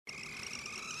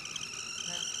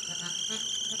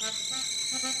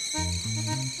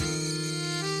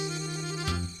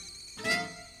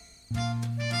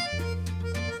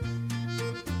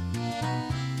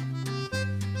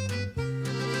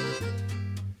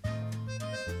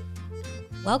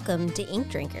Welcome to Ink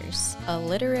Drinkers, a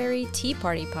literary tea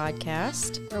party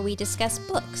podcast where we discuss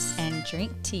books and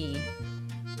drink tea.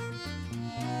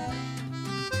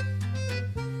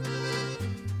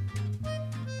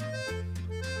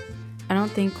 I don't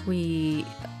think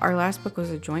our last book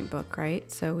was a joint book,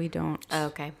 right? So we don't. Oh,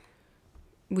 okay.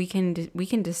 We can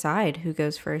decide who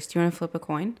goes first. Do you want to flip a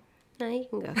coin? No, you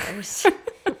can go first.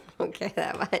 I don't care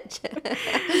that much.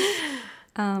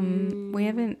 We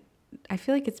haven't. I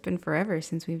feel like it's been forever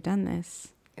since we've done this.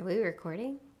 Are we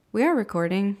recording? We are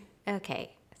recording.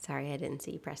 Okay. Sorry, I didn't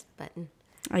see you press the button.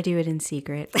 I do it in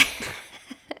secret.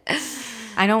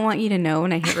 I don't want you to know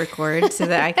when I hit record so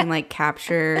that I can like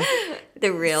capture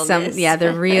the realness.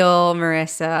 The real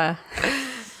Marissa.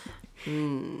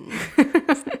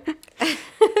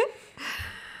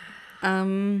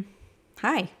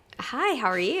 Hi. Hi, how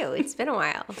are you? It's been a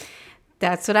while.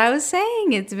 That's what I was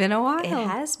saying. It's been a while. It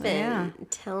has been. Yeah.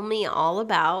 Tell me all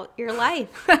about your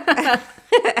life.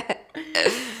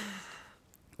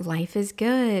 Life is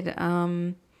good.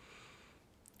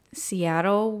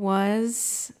 Seattle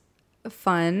was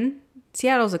fun.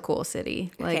 Seattle's a cool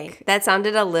city. Okay, that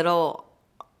sounded a little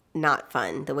not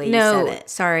fun the way you no, said it.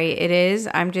 Sorry, it is.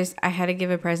 I had to give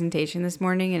a presentation this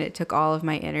morning and it took all of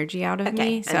my energy out of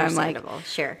me. So I'm like,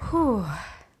 sure. Whew.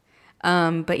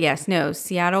 But yes, no,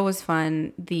 Seattle was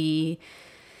fun. The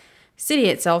city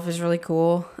itself is really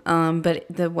cool. But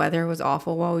the weather was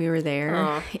awful while we were there.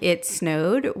 Oh. It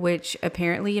snowed, which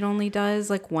apparently it only does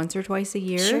like once or twice a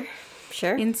year.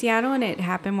 Sure. In Seattle, and it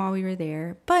happened while we were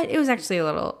there. But it was actually a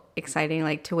little exciting,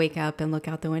 like to wake up and look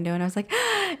out the window and I was like,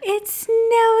 it's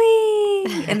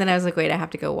snowing. And then I was like, wait, I have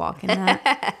to go walk in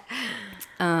that.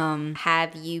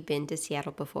 Have you been to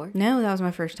Seattle before? No, that was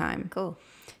my first time. Cool.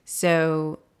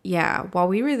 So yeah, while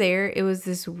we were there, it was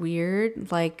this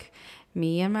weird, like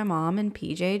me and my mom and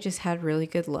PJ just had really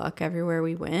good luck everywhere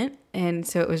we went. And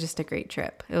so it was just a great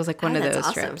trip. It was like one of those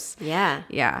awesome. trips. Yeah.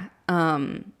 Yeah.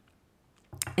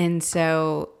 And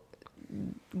so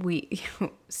we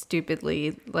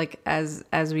stupidly, like as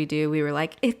we do, we were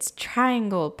like, it's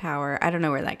triangle power. I don't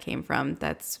know where that came from.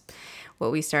 That's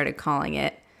what we started calling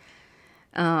it.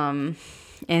 And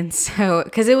so,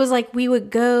 cause it was like, we would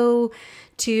go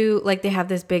to like, they have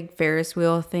this big Ferris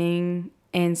wheel thing.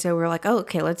 And so we're like, oh,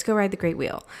 okay, let's go ride the Great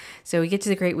Wheel. So we get to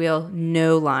the Great Wheel,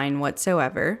 no line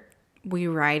whatsoever. We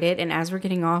ride it, and as we're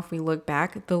getting off, we look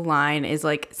back. The line is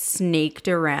like snaked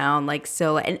around, like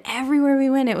so. And everywhere we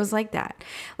went, it was like that.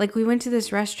 Like we went to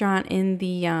this restaurant in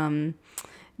the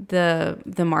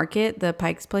market, the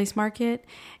Pike's Place Market,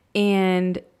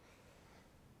 and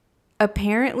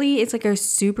apparently it's like a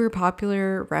super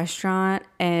popular restaurant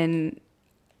and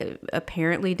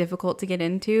apparently difficult to get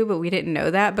into, but we didn't know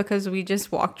that because we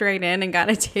just walked right in and got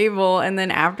a table, and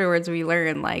then afterwards we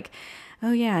learned like,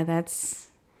 oh yeah, that's.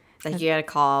 Like you got to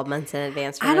call months in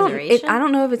advance for reservation? I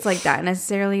don't know if it's like that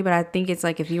necessarily, but I think it's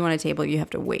like if you want a table, you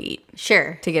have to wait.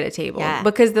 Sure. To get a table. Yeah.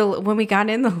 Because when we got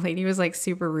in, the lady was like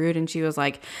super rude and she was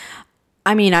like,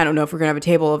 I mean, I don't know if we're going to have a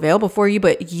table available for you,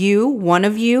 but one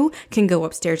of you can go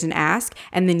upstairs and ask,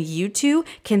 and then you two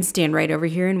can stand right over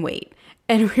here and wait.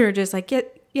 And we were just like,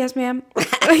 yes, ma'am.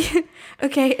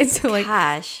 Okay. And so like,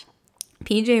 gosh.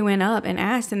 PJ went up and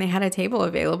asked, and they had a table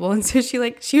available. And so she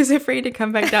was afraid to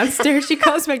come back downstairs. She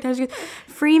calls back down. She goes,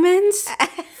 Freeman's.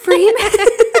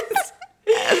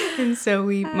 And so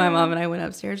my mom and I went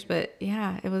upstairs. But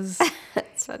yeah, it was.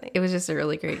 That's funny. It was just a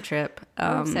really great trip.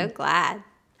 I'm so glad.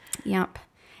 Yep.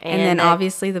 And then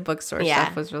obviously the bookstore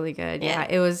stuff was really good. Yeah.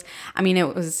 It was. I mean,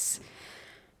 it was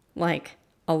like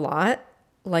a lot.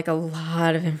 Like a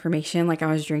lot of information, like I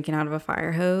was drinking out of a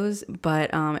fire hose,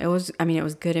 but it was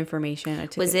good information.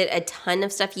 Was it a ton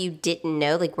of stuff you didn't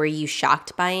know? Like, were you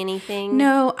shocked by anything?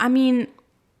 No, I mean,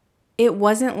 it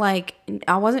wasn't like,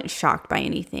 I wasn't shocked by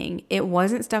anything. It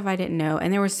wasn't stuff I didn't know.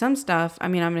 And there was some stuff, I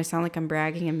mean, I'm going to sound like I'm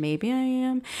bragging, and maybe I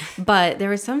am, but there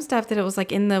was some stuff that it was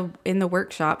like in the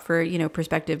workshop for,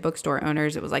 prospective bookstore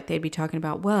owners. It was like, they'd be talking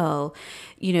about, well,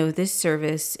 this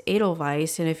service,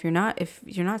 Edelweiss. And if you're not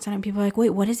signing, people are like,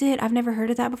 wait, what is it? I've never heard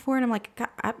of that before. And I'm like,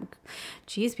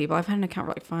 geez, people, I've had an account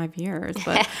for like 5 years,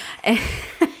 but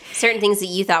certain things that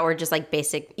you thought were just like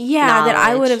basic knowledge. That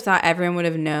I would have thought everyone would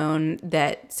have known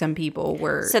that some people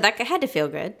were. So that had to feel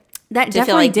good. That to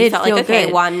definitely you did felt feel like, okay,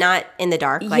 good. well, I'm not in the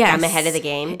dark. Like, I'm ahead of the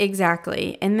game.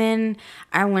 Exactly. And then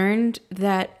I learned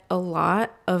that a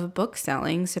lot of book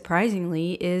selling,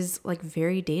 surprisingly, is like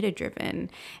very data driven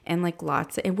and like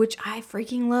which I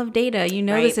freaking love data. You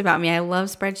know this about me. I love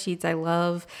spreadsheets. I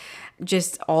love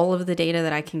just all of the data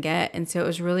that I can get. And so it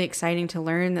was really exciting to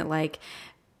learn that like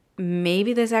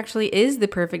maybe this actually is the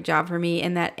perfect job for me,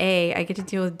 and that I get to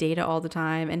deal with data all the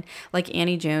time. And like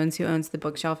Annie Jones, who owns the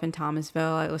bookshelf in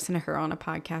Thomasville, I listened to her on a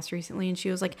podcast recently, and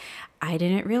she was like, I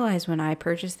didn't realize when I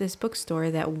purchased this bookstore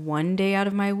that one day out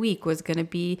of my week was going to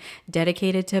be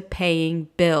dedicated to paying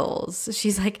bills.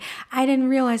 She's like, I didn't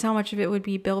realize how much of it would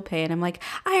be bill pay. And I'm like,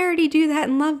 I already do that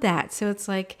and love that. So it's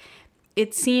like,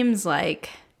 it seems like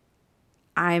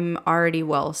I'm already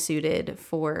well suited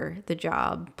for the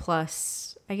job. Plus,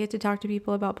 I get to talk to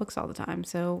people about books all the time.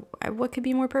 So what could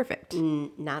be more perfect?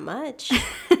 Not much.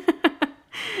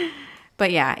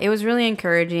 But yeah, it was really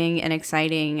encouraging and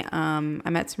exciting. I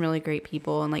met some really great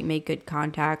people and like made good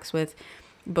contacts with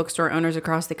bookstore owners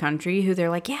across the country who they're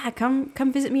like, yeah, come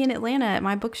visit me in Atlanta at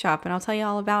my bookshop and I'll tell you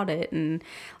all about it. And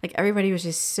like everybody was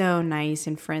just so nice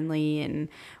and friendly and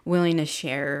willing to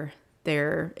share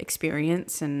their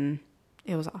experience, and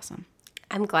it was awesome.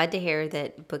 I'm glad to hear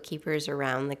that bookkeepers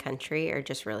around the country are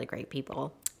just really great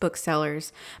people.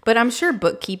 Booksellers, but I'm sure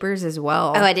bookkeepers as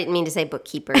well. Oh, I didn't mean to say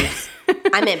bookkeepers.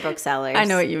 I meant booksellers. I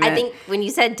know what you meant. I think when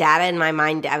you said data in my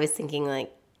mind, I was thinking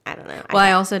like, I don't know. Well,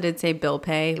 I also did say bill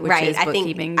pay, which is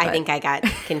bookkeeping. I think I got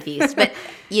confused, but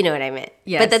you know what I meant.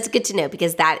 Yes. But that's good to know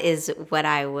because that is what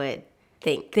I would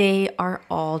think. They are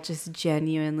all just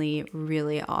genuinely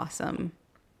really awesome.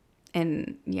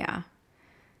 And yeah.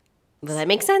 Well, that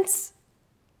makes sense.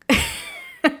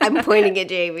 I'm pointing at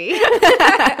Jamie.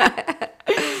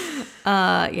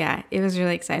 Yeah, it was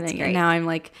really exciting. great. And now I'm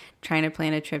like trying to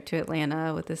plan a trip to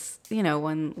Atlanta with this,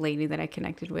 one lady that I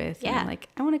connected with. Yeah. And I'm like,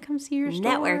 I want to come see your store.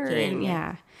 Networking. And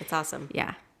yeah. It's awesome.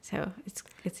 Yeah. So it's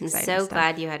I'm exciting. so stuff.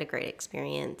 glad you had a great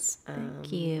experience.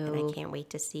 Thank you. And I can't wait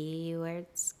to see where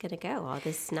it's going to go, all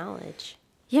this knowledge.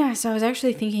 Yeah, so I was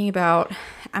actually thinking about,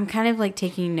 I'm kind of like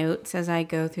taking notes as I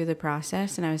go through the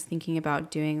process, and I was thinking about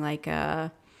doing like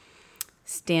a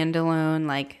standalone,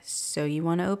 like, so you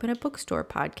want to open a bookstore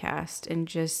podcast, and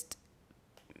just,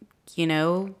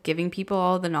 giving people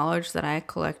all the knowledge that I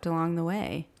collect along the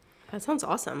way. That sounds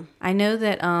awesome. I know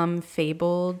that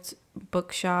Fabled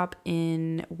Bookshop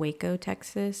in Waco,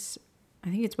 Texas, I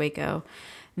think it's Waco,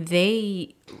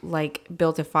 they like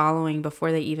built a following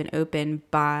before they even opened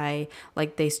by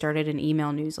like they started an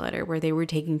email newsletter where they were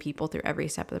taking people through every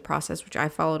step of the process, which I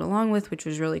followed along with, which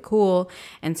was really cool.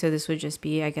 And so this would just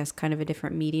be, I guess, kind of a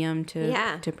different medium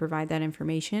to provide that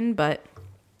information. But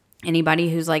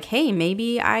anybody who's like, hey,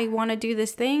 maybe I want to do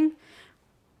this thing,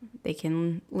 they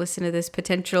can listen to this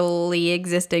potentially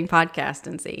existing podcast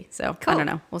and see. So cool. I don't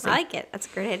know. We'll see. I like it. That's a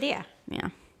great idea. Yeah.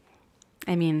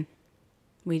 I mean,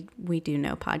 we do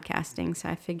know podcasting, so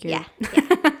I figured.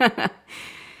 Yeah.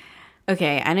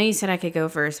 Okay, I know you said I could go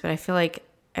first, but I feel like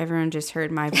everyone just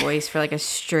heard my voice for like a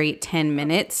straight 10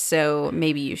 minutes, so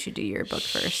maybe you should do your book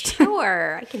first.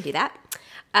 Sure, I can do that.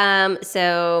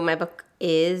 So my book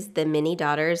is The Many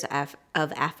Daughters of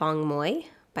Afong Moy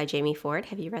by Jamie Ford.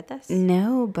 Have you read this?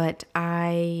 No, but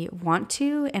I want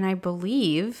to, and I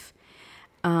believe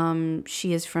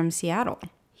she is from Seattle.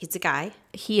 He's a guy.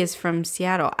 He is from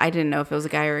Seattle. I didn't know if it was a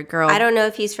guy or a girl. I don't know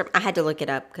if he's from... I had to look it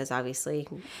up because obviously...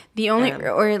 The only...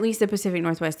 or at least the Pacific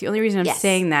Northwest. The only reason I'm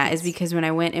saying that is because when I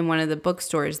went in one of the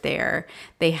bookstores there,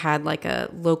 they had like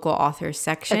a local author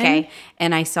section. Okay.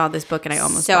 And I saw this book and I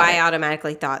almost So bought I it.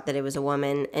 automatically thought that it was a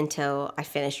woman until I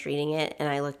finished reading it and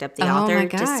I looked up the Oh author my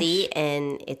to gosh. see,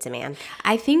 and it's a man.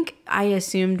 I think I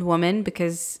assumed woman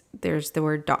because there's the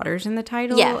word daughters in the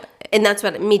title. Yeah. And that's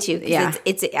what... Me too. 'Cause Yeah.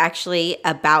 It's actually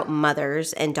about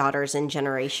mothers and daughters and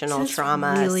generational So it's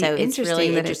trauma. really So it's really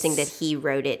interesting that interesting that it's- he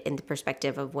wrote it in the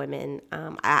perspective of women.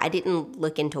 I didn't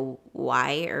look into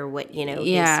why or what,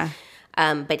 Yeah.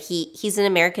 But he's an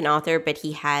American author, but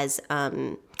he has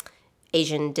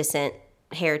Asian descent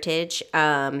heritage.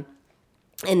 And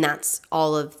that's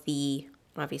all of the,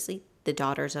 obviously, the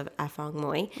daughters of Afong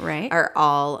Moy Right. are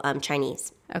all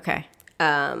Chinese. Okay.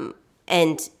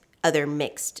 And other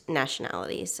mixed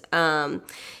nationalities.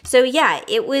 So yeah,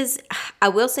 it was, I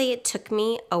will say it took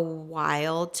me a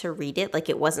while to read it. Like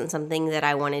it wasn't something that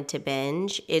I wanted to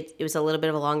binge. It was a little bit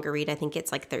of a longer read. I think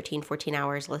it's like 13, 14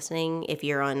 hours listening if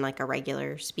you're on like a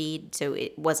regular speed. So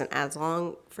it wasn't as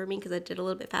long for me because I did a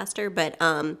little bit faster, but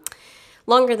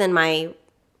longer than my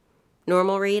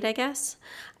normal read, I guess,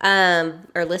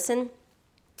 or listen.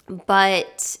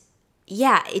 But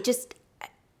yeah, it just...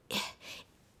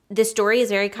 The story is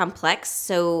very complex,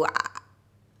 so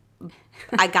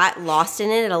I got lost in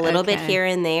it a little bit Okay. here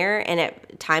and there, and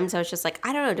at times I was just like,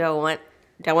 I don't know, do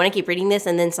I want to keep reading this?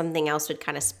 And then something else would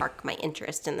kind of spark my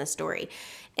interest in the story.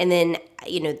 And then,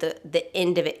 the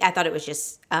end of it, I thought it was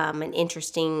just an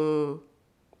interesting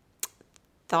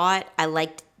thought. I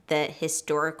liked the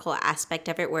historical aspect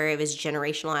of it, where it was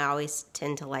generational. I always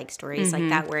tend to like stories like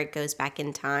that, where it goes back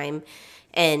in time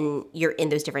and you're in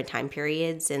those different time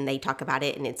periods and they talk about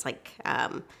it, and it's like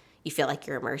you feel like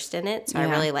you're immersed in it. So I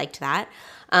really liked that.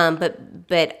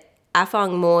 But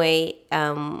Afong Moy,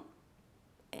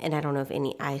 and I don't know if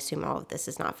I assume all of this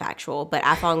is not factual, but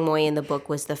Afong Moy in the book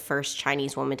was the first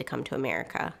Chinese woman to come to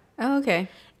America. Oh, okay.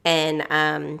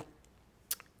 And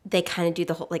they kind of do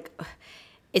the whole, like,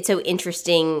 it's so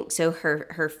interesting. So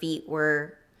her feet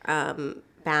were bound,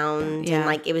 and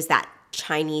like it was that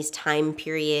Chinese time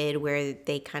period where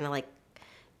they kind of like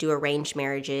do arranged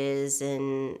marriages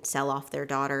and sell off their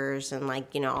daughters, and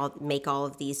like make all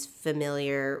of these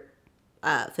familial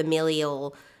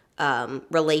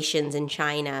relations in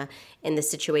China. And the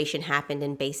situation happened,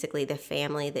 and basically the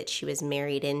family that she was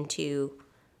married into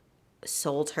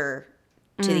sold her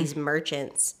to these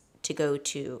merchants to go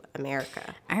to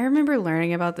America. I remember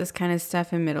learning about this kind of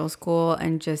stuff in middle school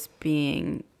and just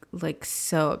being like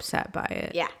so upset by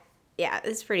it. Yeah,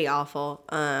 it's pretty awful.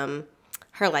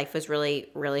 Her life was really,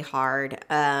 really hard.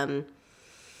 But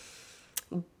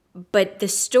the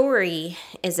story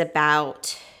is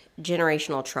about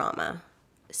generational trauma.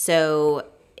 So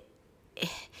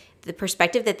the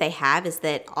perspective that they have is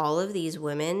that all of these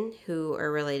women who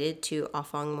are related to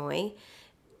Afong Moy,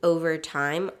 over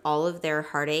time, all of their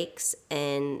heartaches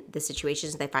and the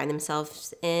situations they find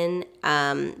themselves in,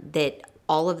 that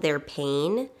all of their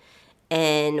pain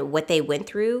and what they went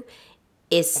through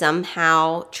is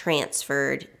somehow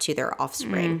transferred to their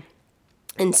offspring.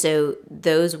 And so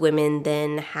those women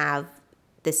then have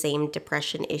the same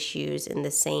depression issues and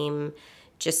the same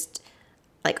just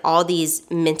like all these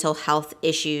mental health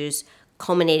issues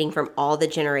culminating from all the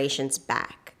generations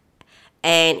back.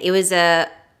 And it was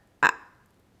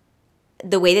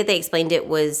the way that they explained it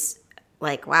was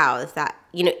like, wow, if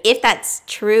that's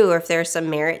true, or if there's some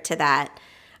merit to that,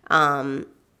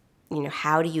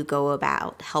 how do you go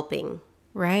about helping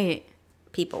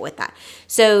people with that?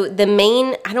 So I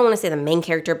don't want to say the main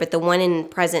character, but the one in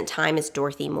present time is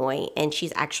Dorothy Moy, and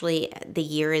she's actually, the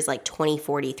year is like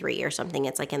 2043 or something.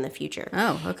 It's like in the future.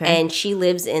 Oh, okay. And she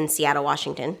lives in Seattle,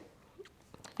 Washington.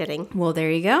 Fitting. Well,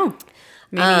 there you go.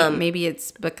 Maybe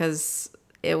it's because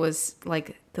it was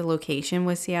like the location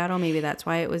was Seattle. Maybe that's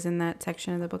why it was in that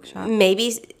section of the bookshop. Maybe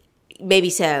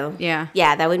so. Yeah.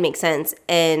 Yeah, that would make sense.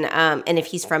 And if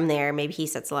he's from there, maybe he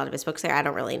sets a lot of his books there. I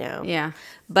don't really know. Yeah.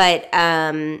 But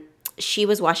she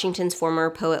was Washington's former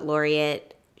poet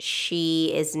laureate.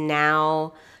 She has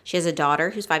a daughter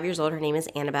who's 5 years old. Her name is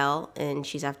Annabelle, and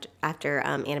she's after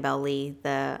Annabelle Lee,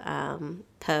 the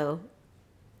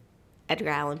Edgar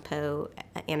Allan Poe,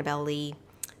 Annabelle Lee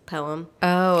poem.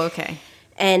 Oh, okay.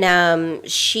 And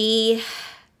she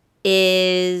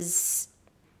has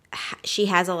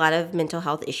a lot of mental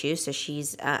health issues. So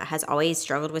she's has always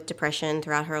struggled with depression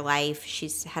throughout her life.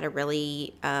 She's had a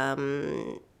really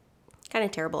kind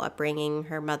of terrible upbringing.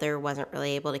 Her mother wasn't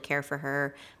really able to care for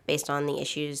her based on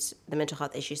the mental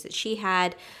health issues that she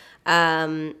had.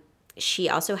 She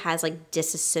also has like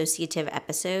dissociative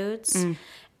episodes,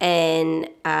 and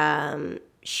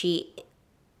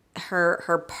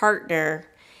her partner,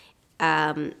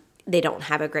 they don't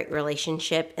have a great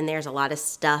relationship, and there's a lot of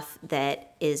stuff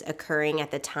that is occurring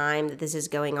at the time that this is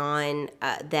going on,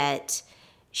 that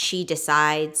she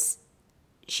starts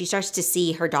to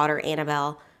see her daughter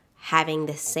Annabelle having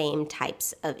the same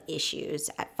types of issues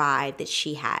at 5 that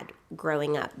she had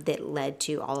growing up that led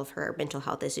to all of her mental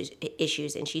health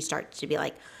issues. And she starts to be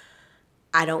like,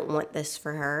 I don't want this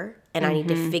for her, and I need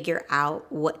to figure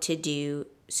out what to do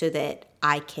so that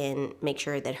I can make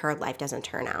sure that her life doesn't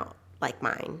turn out like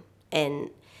mine. And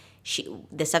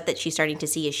the stuff that she's starting to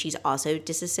see is she's also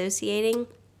disassociating,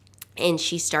 and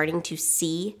she's starting to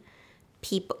see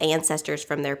ancestors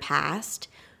from their past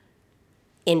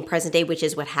in present day, which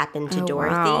is what happened to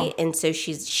Dorothy. Wow. And so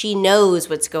she knows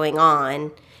what's going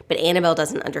on, but Annabelle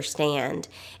doesn't understand.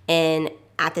 And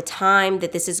at the time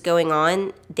that this is going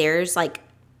on, there's like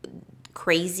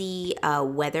crazy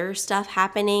weather stuff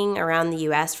happening around the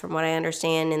U.S., from what I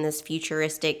understand, in this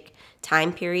futuristic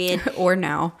time period. Or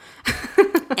now.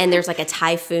 And there's like a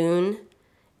typhoon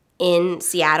in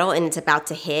Seattle, and it's about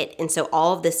to hit. And so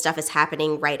all of this stuff is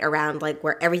happening right around like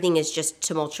where everything is just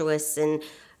tumultuous, and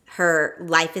her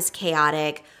life is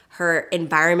chaotic, her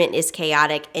environment is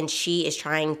chaotic, and she is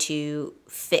trying to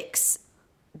fix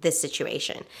this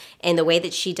situation. And the way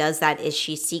that she does that is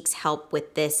she seeks help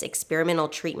with this experimental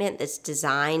treatment that's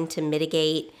designed to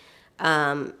mitigate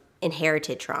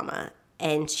inherited trauma.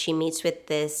 And she meets with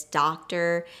this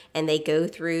doctor, and they go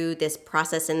through this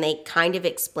process, and they kind of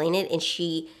explain it. And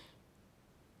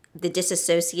the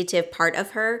disassociative part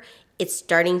of her, it's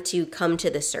starting to come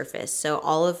to the surface. So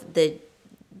all of the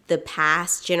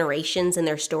past generations and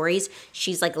their stories,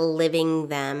 she's like living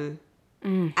them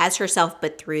as herself,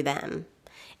 but through them.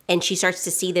 And she starts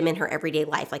to see them in her everyday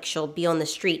life. Like she'll be on the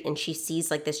street and she sees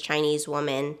like this Chinese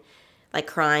woman like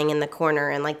crying in the corner,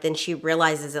 and like then she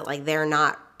realizes that like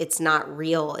it's not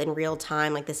real in real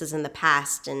time, like this is in the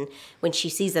past, and when she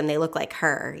sees them they look like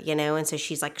her, and so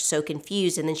she's like so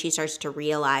confused, and then she starts to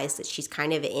realize that she's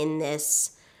kind of in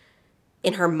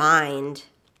her mind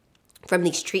from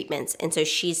these treatments, and so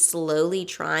she's slowly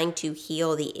trying to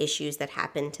heal the issues that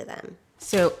happened to them.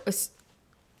 So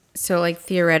like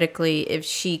theoretically, if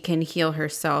she can heal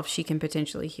herself, she can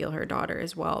potentially heal her daughter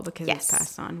as well, because it's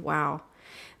passed on. Wow.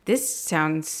 This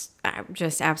sounds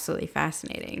just absolutely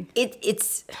fascinating.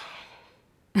 It's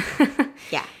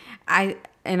yeah. I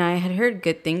had heard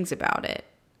good things about it.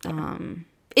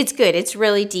 It's good. It's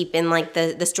really deep, and like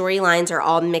the storylines are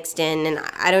all mixed in, and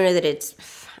I don't know that it's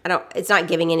not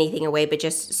giving anything away, but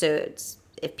just so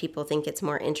if people think it's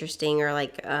more interesting or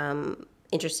like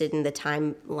interested in the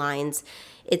timelines.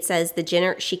 It says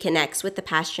she connects with the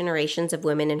past generations of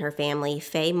women in her family.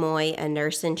 Faye Moy, a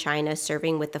nurse in China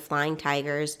serving with the Flying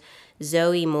Tigers.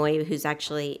 Zoe Moy, who's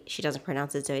actually, she doesn't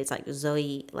pronounce it Zoe, it's like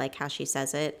Zoe, like how she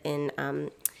says it in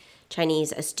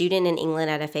Chinese. A student in England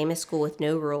at a famous school with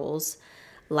no rules.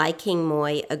 Lai King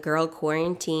Moy, a girl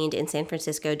quarantined in San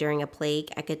Francisco during a plague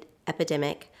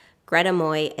epidemic. Greta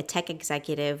Moy, a tech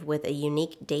executive with a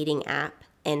unique dating app.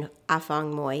 And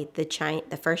Afong Moy,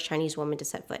 the first Chinese woman to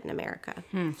set foot in America.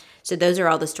 So those are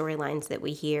all the storylines that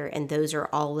we hear, and those are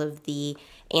all of the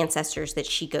ancestors that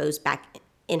she goes back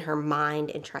in her mind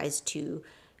and tries to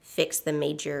fix the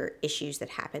major issues that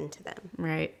happened to them.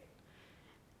 Right.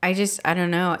 I don't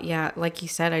know. Yeah, like you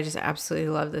said, I just absolutely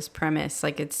love this premise.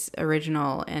 Like, it's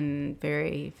original and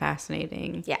very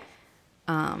fascinating. Yeah.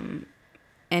 And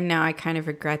now I kind of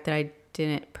regret that I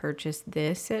didn't purchase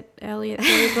this at Elliott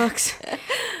Ferry Books.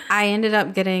 I ended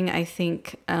up getting, I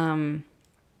think,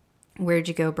 Where'd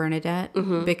You Go, Bernadette?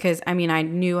 Because, I mean, I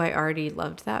knew I already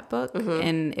loved that book,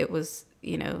 and it was,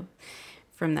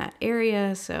 from that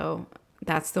area, so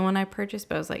that's the one I purchased.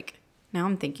 But I was like, now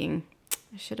I'm thinking,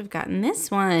 I should have gotten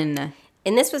this one.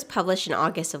 And this was published in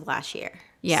August of last year.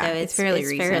 Yeah, so it's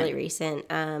fairly recent.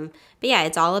 But yeah,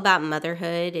 it's all about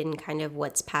motherhood and kind of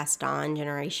what's passed on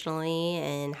generationally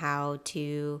and how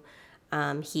to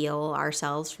heal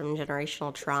ourselves from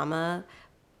generational trauma.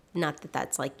 Not that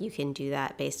that's like you can do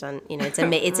that based on, it's a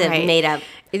Right. made up.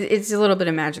 It's a little bit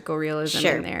of magical realism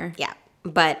in there. Yeah.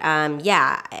 But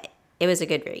yeah, it was a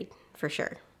good read for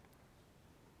sure.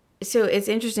 So it's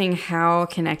interesting how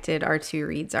connected our two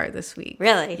reads are this week.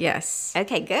 Really? Yes.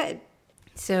 Okay, good.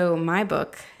 So my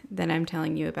book that I'm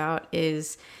telling you about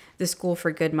is The School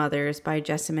for Good Mothers by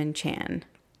Jessamine Chan.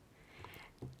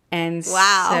 And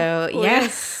wow. So,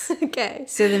 yes. Okay.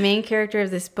 So the main character of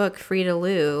this book, Frida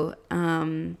Liu,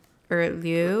 or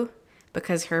Liu,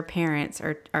 because her parents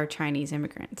are Chinese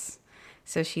immigrants.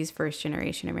 So she's first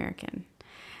generation American.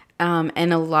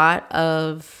 And a lot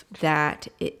of that,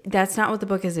 that's not what the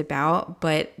book is about,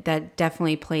 but that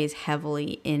definitely plays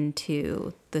heavily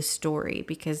into the story,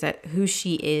 because that who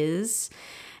she is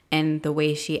and the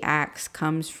way she acts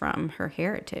comes from her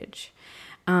heritage.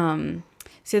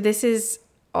 So this is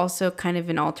also kind of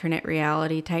an alternate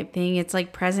reality type thing. It's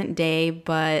like present day,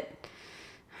 but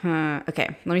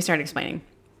okay, let me start explaining.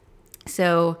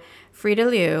 So Frida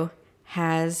Liu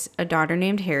has a daughter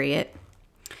named Harriet.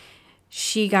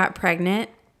 She got pregnant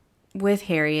with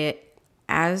Harriet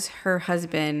as her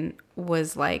husband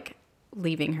was like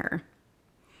leaving her.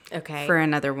 Okay. For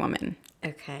another woman.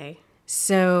 Okay.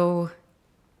 So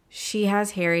she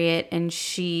has Harriet, and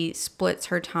she splits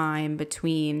her time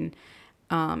between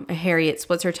Harriet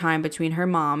splits her time between her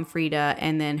mom, Frida,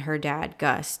 and then her dad,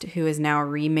 Gust, who is now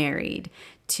remarried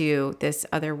to this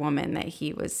other woman that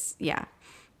he was,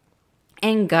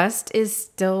 And Gust is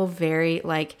still very,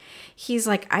 like, he's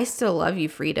like, I still love you,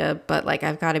 Frida, but, like,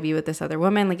 I've got to be with this other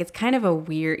woman. Like, it's kind of a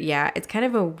weird,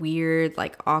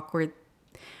 like, awkward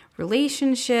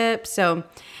relationship. So,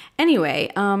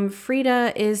 anyway,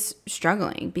 Frida is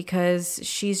struggling because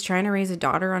she's trying to raise a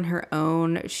daughter on her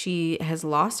own. She has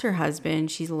lost her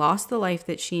husband. She's lost the life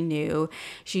that she knew.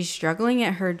 She's struggling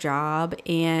at her job,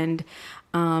 and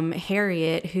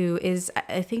Harriet, who is,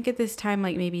 I think at this time,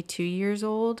 like maybe 2 years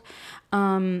old,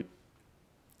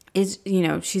 is,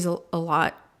 she's a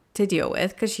lot to deal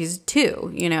with because she's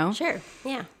 2. Sure.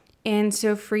 Yeah. And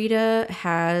so Frida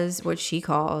has what she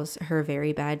calls her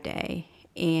very bad day.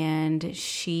 And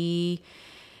she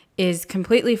is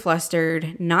completely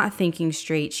flustered, not thinking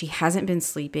straight. She hasn't been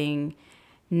sleeping.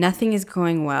 Nothing is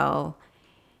going well.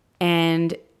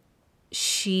 And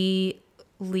she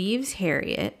leaves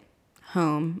Harriet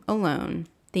home alone,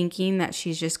 thinking that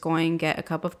she's just going to get a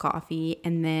cup of coffee.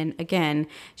 And then again,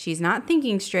 she's not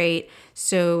thinking straight.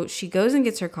 So she goes and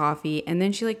gets her coffee, and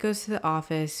then she goes to the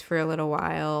office for a little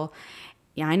while.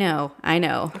 Yeah, I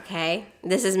know. Okay.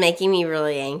 This is making me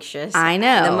really anxious. I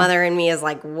know. The mother in me is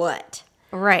like, what?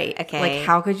 Right. Okay.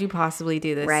 How could you possibly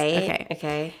do this? Right.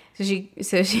 Okay. So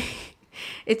she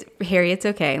it's Harriet's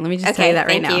okay. Let me just tell you that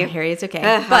right now. You. Harriet's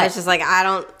okay. But it's just I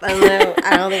don't know.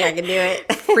 I don't think I can do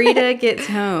it. Frida gets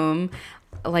home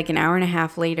an hour and a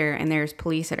half later, and there's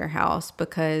police at her house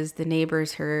because the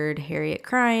neighbors heard Harriet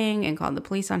crying and called the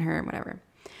police on her and whatever.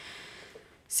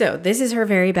 So this is her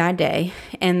very bad day,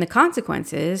 and the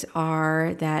consequences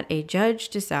are that a judge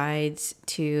decides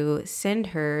to send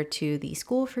her to the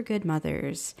School for Good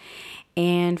Mothers,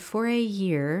 and for a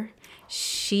year,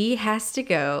 she has to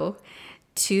go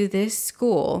to this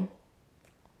school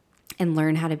and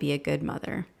learn how to be a good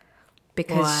mother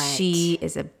because she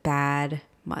is a bad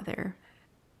mother.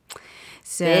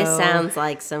 So this sounds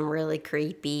like some really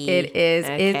creepy. It is.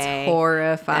 Okay. It's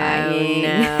horrifying.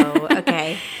 Oh, no.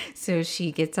 Okay. So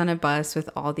she gets on a bus with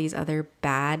all these other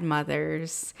bad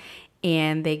mothers,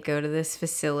 and they go to this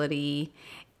facility,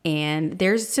 and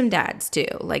there's some dads too,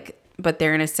 but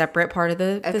they're in a separate part of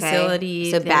the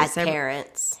facility. So bad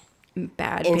parents.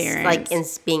 Bad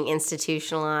parents. Being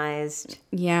institutionalized.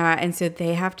 Yeah, and so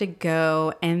they have to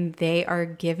go, and they are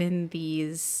given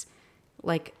these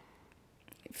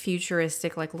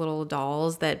futuristic little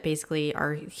dolls that basically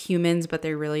are humans, but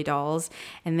they're really dolls,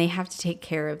 and they have to take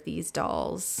care of these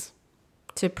dolls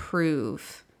to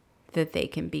prove that they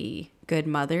can be good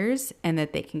mothers and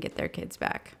that they can get their kids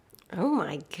back. Oh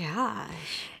my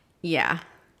gosh. Yeah.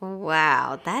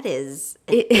 Wow, that is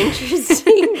an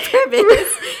interesting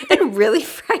premise and really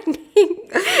frightening.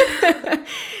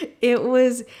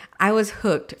 I was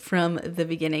hooked from the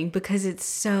beginning because it's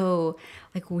so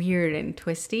weird and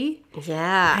twisty.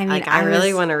 Yeah, I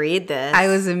really want to read this. I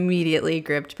was immediately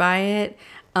gripped by it.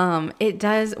 It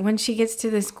does, when she gets to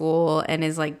the school and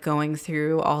is going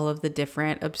through all of the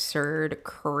different absurd,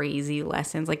 crazy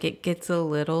lessons, it gets a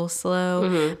little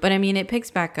slow, but it picks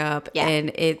back up,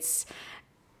 and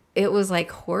it was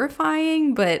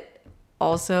horrifying, but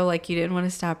also you didn't want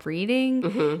to stop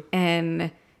reading,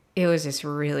 and it was just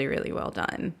really, really well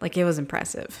done. It was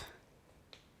impressive.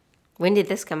 When did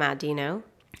this come out? Do you know?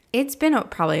 It's been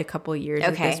probably a couple years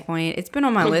at this point. It's been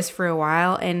on my list for a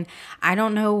while, and I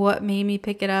don't know what made me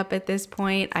pick it up at this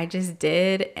point. I just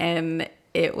did, and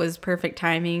it was perfect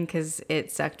timing because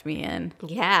it sucked me in.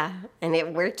 Yeah, and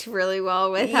it worked really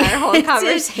well with our whole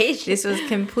conversation. This was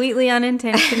completely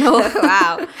unintentional.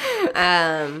 Wow.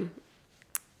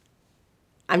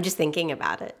 I'm just thinking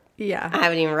about it. Yeah. I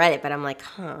haven't even read it, but I'm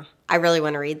I really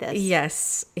want to read this.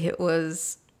 Yes, it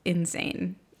was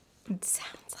insane. It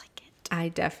sounds like it. I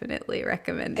definitely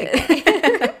recommend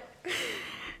it.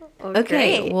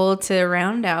 Okay, well, to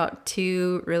round out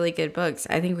 2 really good books,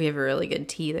 I think we have a really good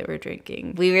tea that we're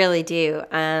drinking. We really do.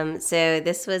 So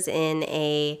this was in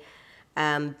a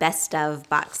best of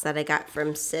box that I got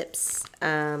from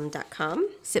sips.com.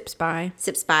 Sips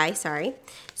by, sorry.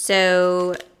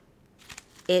 So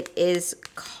it is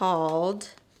called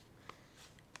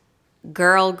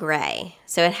Girl Grey.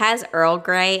 So it has Earl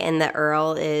Grey, and the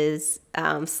Earl is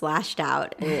slashed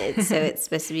out, and so it's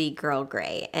supposed to be Girl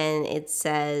Grey. And it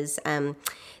says,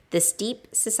 the Steep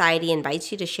Society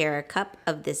invites you to share a cup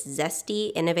of this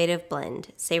zesty, innovative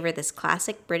blend. Savor this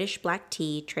classic British black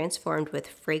tea transformed with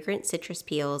fragrant citrus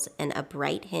peels and a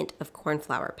bright hint of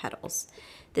cornflower petals.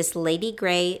 This Lady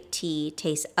Grey tea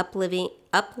tastes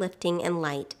uplifting and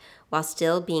light while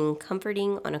still being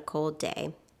comforting on a cold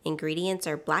day. Ingredients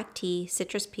are black tea,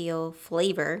 citrus peel,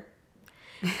 flavor,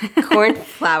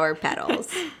 cornflower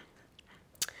petals.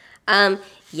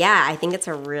 Yeah, I think it's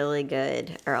a really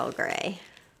good Earl Grey.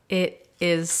 It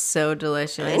is so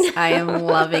delicious. I am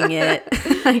loving it.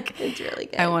 It's really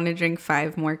good. I want to drink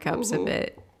 5 more cups of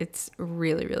it. It's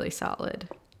really, really solid.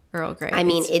 Earl Grey.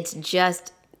 It's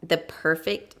just the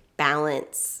perfect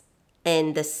balance,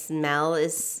 and the smell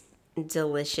is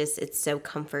delicious. It's so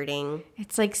comforting.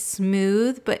 It's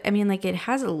smooth, but it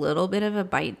has a little bit of a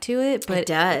bite to it, but it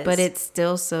does. But it's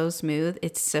still so smooth.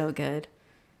 It's so good.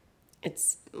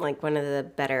 It's one of the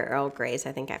better Earl Greys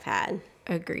I think I've had.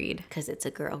 Agreed. Because it's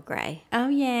a Girl Grey. Oh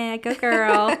yeah, go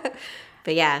girl.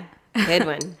 But yeah, good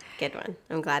one. Good one.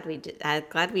 I'm glad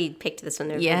we picked this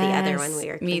one over the other one we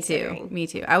were considering. Me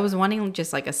too. I was wanting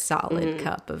just like a solid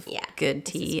cup of good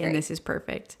tea, and this is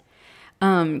perfect.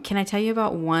 Can I tell you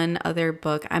about one other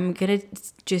book? I'm going to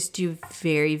just do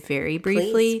very, very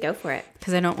briefly. Please, go for it.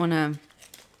 Because I don't want to...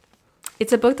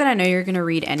 It's a book that I know you're going to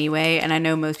read anyway, and I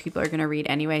know most people are going to read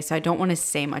anyway, so I don't want to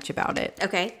say much about it.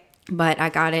 Okay. But I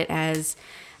got it as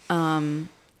an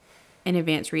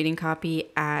advanced reading copy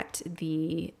at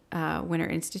the Winter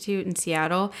Institute in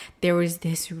Seattle. There was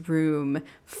this room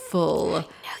full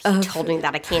You told me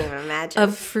that. I can't even imagine.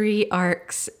 Of free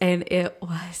ARCs, and it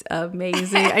was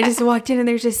amazing. I just walked in and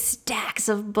there's just stacks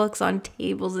of books on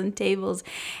tables and tables.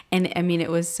 And I mean, it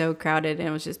was so crowded, and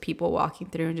it was just people walking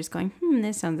through and just going,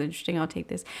 this sounds interesting. I'll take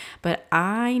this. But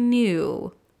I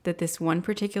knew that this one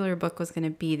particular book was going to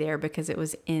be there because it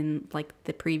was in like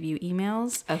the preview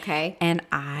emails. Okay. And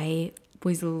I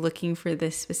was looking for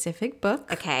this specific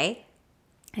book. Okay.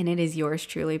 And it is Yours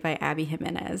Truly by Abby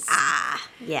Jimenez. Ah,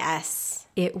 yes.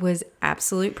 It was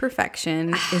absolute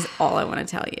perfection is all I want to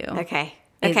tell you. Okay.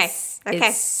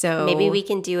 It's so... Maybe we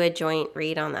can do a joint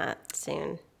read on that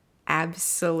soon.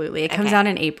 Absolutely. It comes out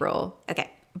in April.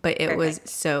 Okay. But it was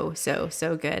so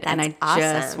good. And I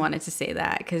just wanted to say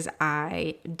that because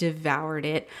I devoured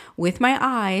it with my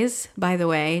eyes, by the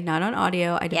way, not on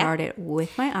audio. I devoured it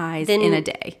with my eyes in a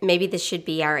day. Maybe this should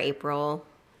be our April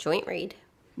joint read.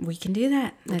 We can do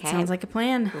that. That sounds like a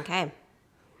plan. Okay.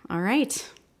 All right.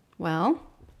 Well,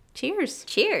 cheers.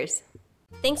 Cheers.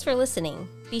 Thanks for listening.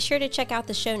 Be sure to check out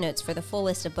the show notes for the full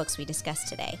list of books we discussed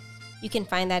today. You can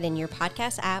find that in your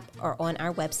podcast app or on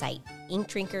our website,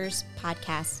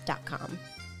 inkdrinkerspodcast.com.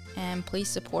 And please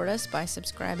support us by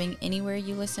subscribing anywhere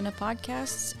you listen to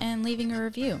podcasts and leaving a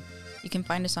review. You can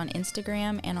find us on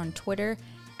Instagram and on Twitter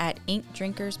at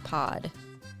InkDrinkersPod.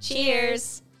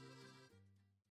 Cheers!